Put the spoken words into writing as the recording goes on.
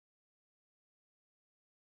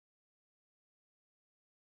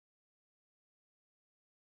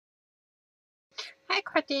Hi,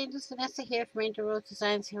 Courtney. This is Vanessa here from Angel Rose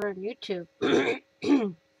Designs here on YouTube.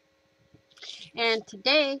 And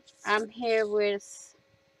today I'm here with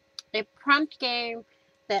a prompt game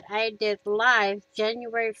that I did live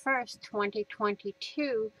January 1st,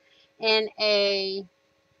 2022 in a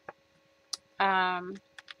um,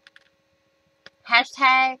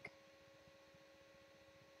 hashtag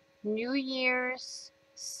New Year's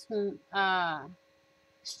streamathon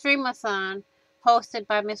hosted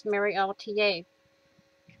by Miss Mary LTA.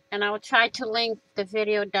 And I will try to link the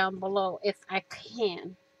video down below if I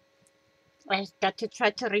can. I got to try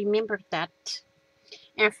to remember that.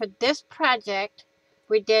 And for this project,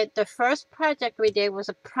 the first project we did was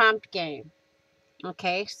a prompt game.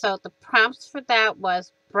 Okay, so the prompts for that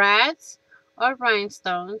was brads or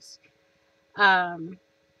rhinestones.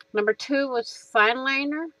 Number 2 was fine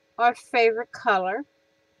liner or favorite color.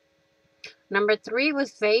 Number 3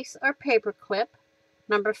 was vase or paper clip.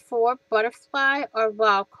 Number 4, butterfly or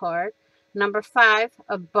wild card. Number 5,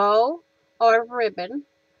 a bow or ribbon.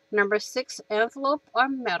 Number 6, envelope or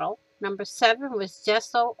metal. Number 7 was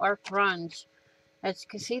gesso or grunge. As you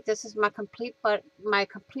can see, this is my complete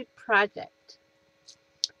project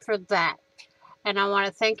for that. And I want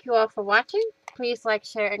to thank you all for watching. Please like,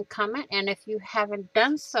 share, and comment. And if you haven't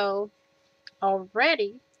done so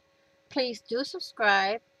already, please do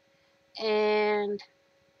subscribe and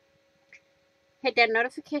hit that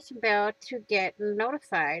notification bell to get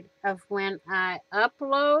notified of when I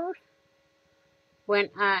upload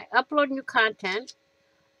new content,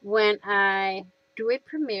 when I do a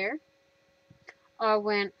premiere, or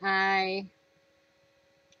when I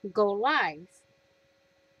go live.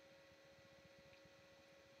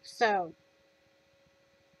 So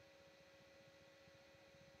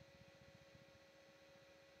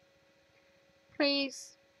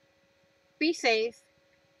please be safe,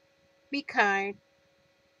 be kind,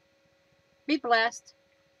 be blessed,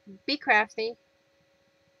 be crafty.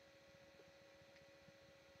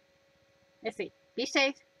 Let's see. Be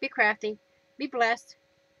safe, be crafty, be blessed,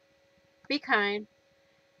 be kind,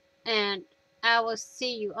 and I will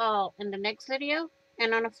see you all in the next video.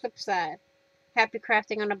 And on the flip side, happy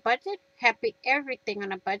crafting on a budget, happy everything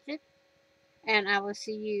on a budget, and I will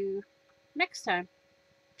see you next time.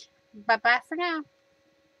 Bye bye for now.